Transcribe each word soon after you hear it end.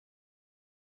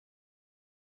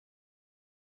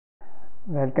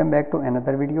Welcome back to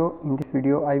another video. In this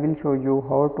video I will show you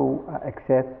how to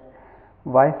access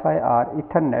Wi-Fi or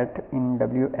Ethernet in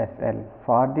WSL.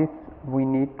 For this we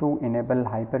need to enable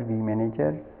Hyper-V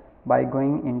Manager by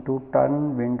going into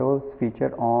Turn Windows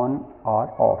feature on or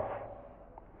off.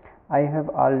 I have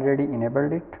already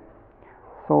enabled it.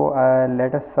 So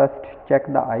let us first check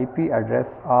the IP address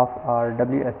of our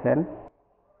WSL.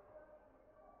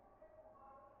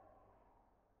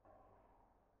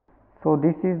 So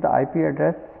this is the IP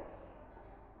address.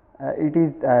 It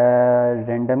is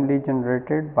randomly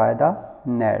generated by the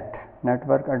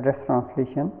network address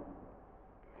translation.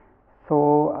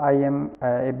 So I am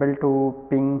able to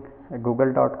ping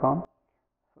google.com.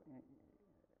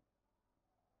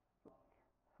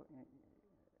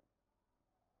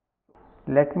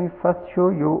 Let me first show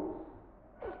you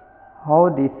how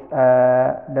this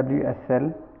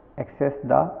WSL access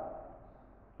the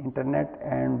internet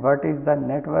and what is the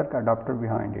network adapter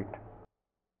behind it.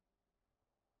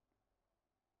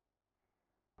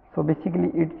 So basically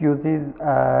it uses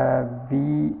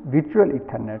virtual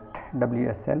Ethernet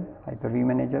WSL Hyper-V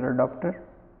Manager adapter.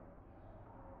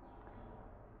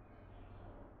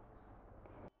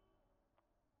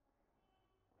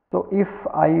 So if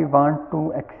I want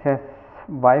to access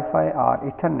Wi-Fi or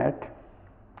Ethernet,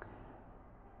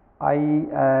 I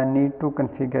need to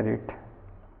configure it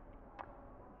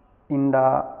in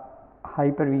the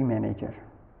Hyper-V Manager.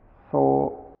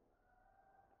 So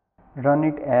run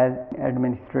it as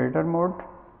administrator mode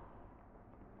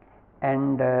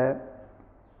and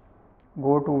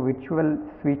go to virtual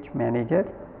switch manager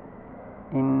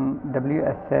in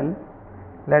WSL.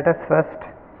 Let us first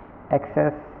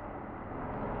access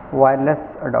wireless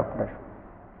adapter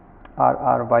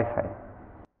or Wi-Fi.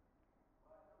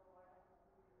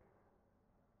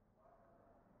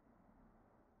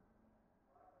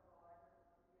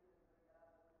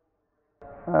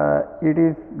 It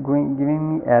is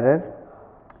giving me error,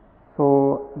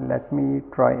 so let me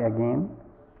try again.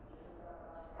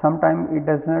 Sometimes it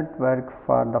does not work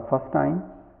for the first time,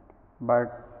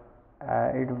 but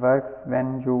it works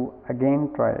when you again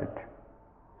try it.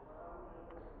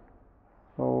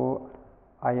 So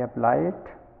I apply it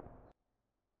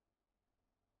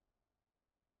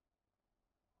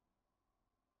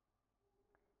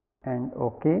and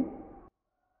OK.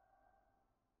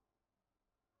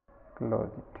 Close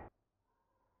it.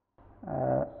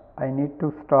 I need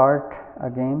to start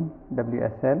again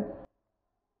WSL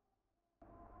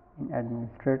in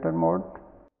administrator mode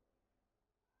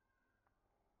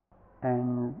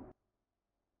and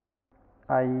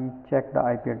I check the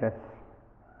IP address,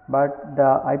 but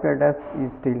the IP address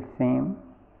is still same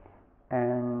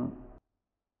and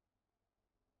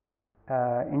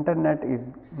internet is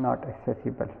not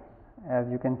accessible. As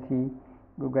you can see,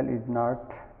 Google is not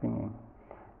pinging.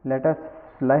 Let us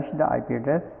flush the IP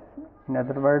address, in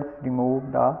other words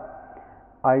remove the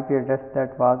IP address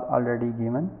that was already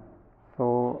given.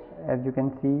 So as you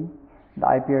can see,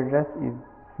 the IP address is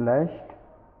flushed.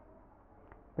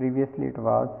 Previously it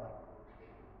was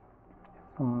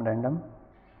some random.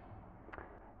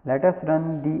 Let us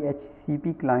run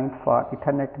DHCP client for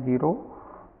Ethernet 0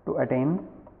 to attain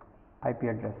IP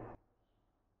address.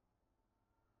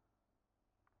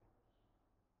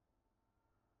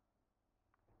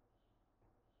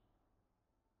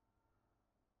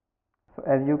 So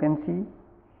as you can see,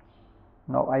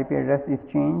 now IP address is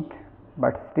changed,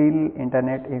 but still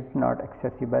internet is not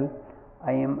accessible.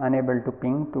 I am unable to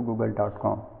ping to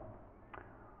google.com.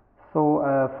 So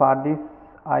for this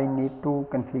I need to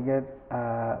configure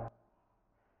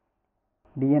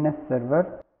DNS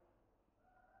server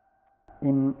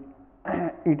in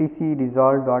etc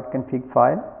resolve.config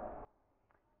file.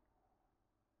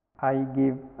 I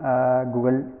give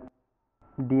Google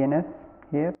DNS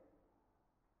here.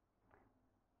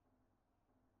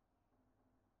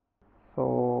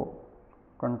 So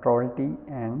Control T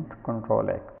and Control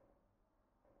X.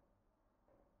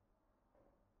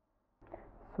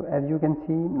 So as you can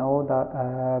see, now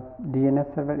the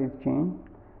DNS server is changed.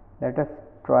 Let us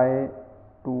try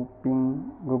to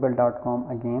ping google.com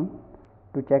again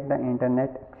to check the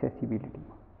internet accessibility.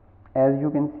 As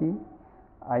you can see,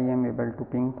 I am able to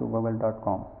ping to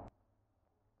google.com.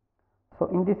 So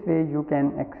in this way you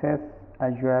can access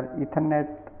your Ethernet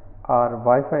or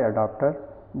Wi-Fi adapter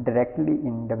directly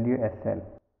in WSL.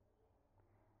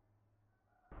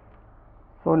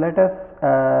 So let us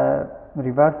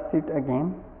reverse it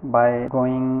again by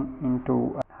going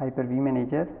into Hyper-V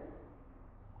Manager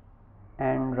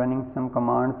and running some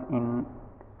commands in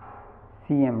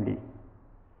CMD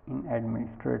in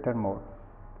administrator mode.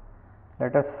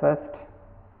 Let us first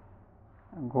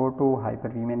go to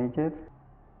Hyper-V Manager.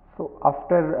 So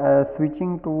after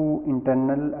switching to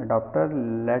internal adapter,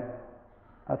 let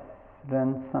us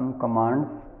run some commands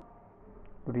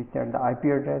to reset the IP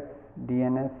address,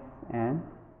 DNS and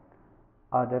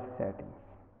other settings.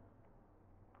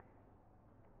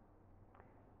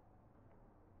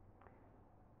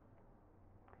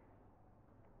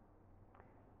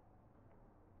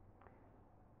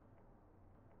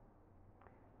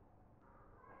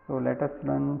 So let us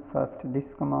run first this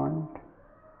command,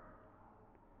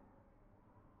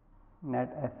 net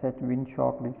sh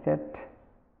winshock reset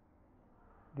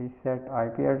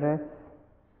IP address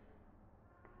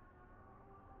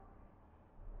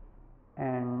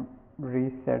and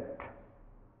reset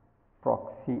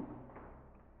proxy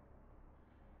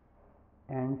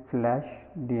and flash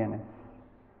DNS.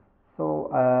 So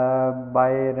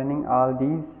by running all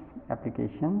these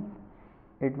applications,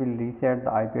 it will reset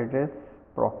the IP address,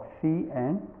 proxy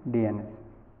and DNS.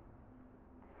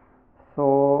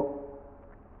 So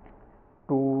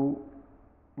to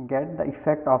get the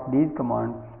effect of these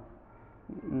commands,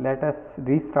 let us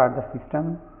restart the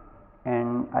system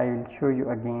and I will show you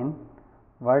again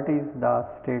what is the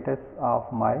status of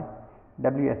my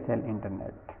WSL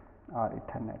internet or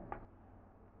Ethernet.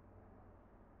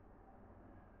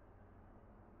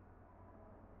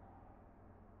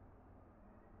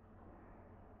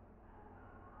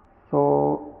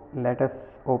 So let us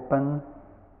open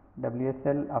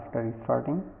WSL after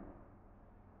restarting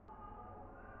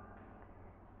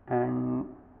and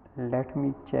let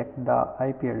me check the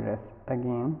IP address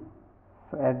again.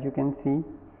 So as you can see,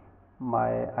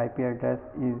 my IP address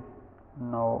is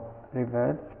now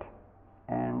reversed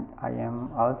and I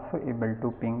am also able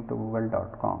to ping to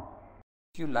google.com.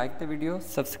 If you like the video,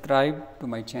 subscribe to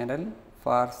my channel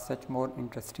for such more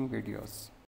interesting videos.